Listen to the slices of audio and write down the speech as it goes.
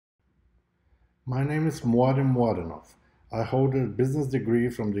My name is Mladen Mladenov. I hold a business degree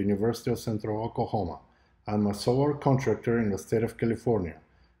from the University of Central Oklahoma. I'm a solar contractor in the state of California.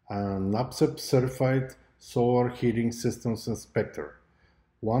 I'm an NAPCEP certified solar heating systems inspector.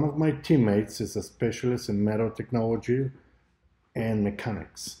 One of my teammates is a specialist in metal technology and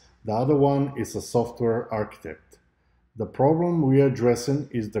mechanics. The other one is a software architect. The problem we are addressing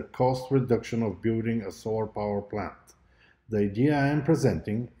is the cost reduction of building a solar power plant. The idea I am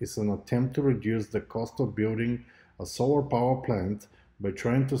presenting is an attempt to reduce the cost of building a solar power plant by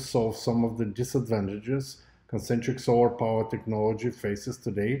trying to solve some of the disadvantages concentric solar power technology faces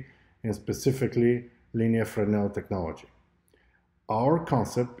today, and specifically linear Fresnel technology. Our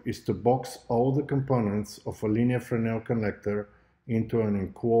concept is to box all the components of a linear Fresnel connector into an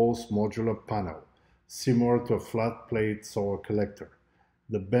enclosed modular panel, similar to a flat plate solar collector.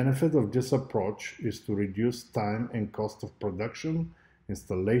 The benefit of this approach is to reduce time and cost of production,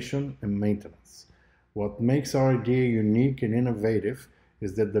 installation, and maintenance. What makes our idea unique and innovative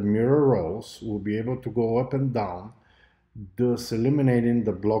is that the mirror rows will be able to go up and down, thus eliminating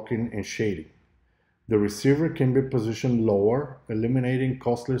the blocking and shading. The receiver can be positioned lower, eliminating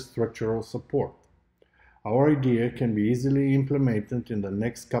costly structural support. Our idea can be easily implemented in the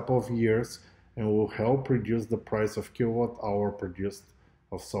next couple of years and will help reduce the price of kilowatt hour produced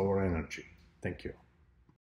of solar energy. Thank you.